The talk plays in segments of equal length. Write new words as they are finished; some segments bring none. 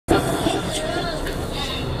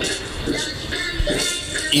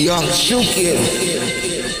Young Shuki.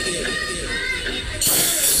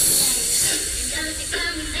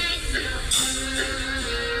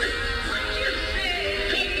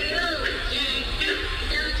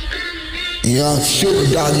 Young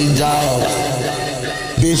Sugar Doggy Dog.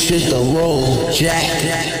 Bitch hit the road, Jack.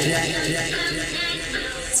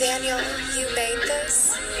 Daniel, you made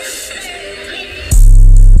this?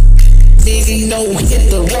 Nigga, no, hit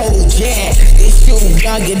the road, Jack. It's you,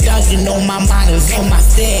 doggy, on my mind, it's on my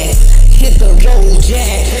set. Hit the road,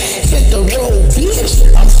 Jack. Hit the road, bitch.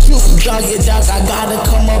 I'm shooting doggy, I gotta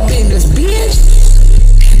come up in this bitch.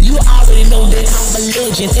 You already know that I'm a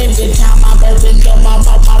legend. Every time I open up my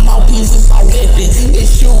mouthpiece is my weapon.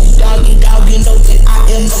 It's you, doggy, you know that I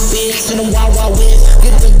am the best in the Wild Wild West.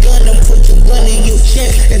 Get the gun and put the gun in your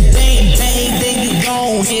chest and bang, bang, then you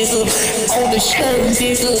gone, nigga. On the shirt,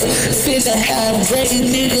 nigga. Finna have great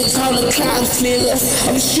nigga, call the cops, nigga.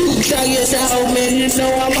 I'm shooting doggy out, man. You know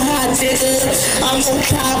I'm hot, nigga. I'm on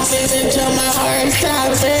top, nigga, till my heart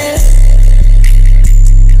stops, man.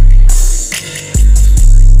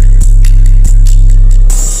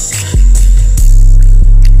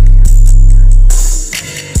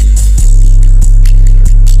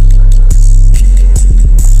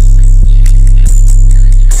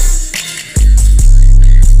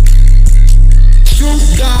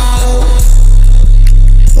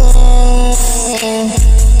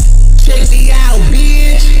 Check me out,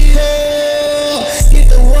 bitch. Hit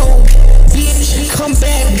the road, bitch. Come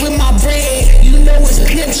back with my bread. You know it's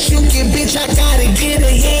pimp shookin', bitch. I gotta get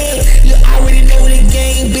ahead. You already know the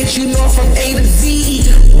game, bitch. You know from A to Z.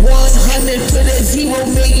 100 to the 0,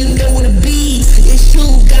 man. You know what it be. It's you,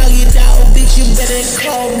 doggy dog, bitch. You better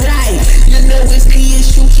call right. You know it's me,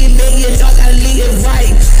 it's shookin', man. You dog gotta live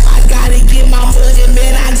right. I gotta get my money,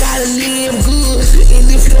 man. I gotta live good. And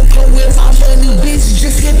if you don't come with my money, bitch,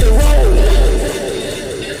 just hit the road.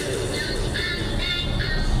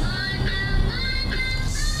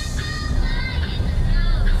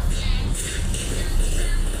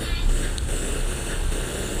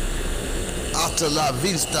 Hasta la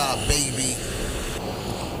vista, baby.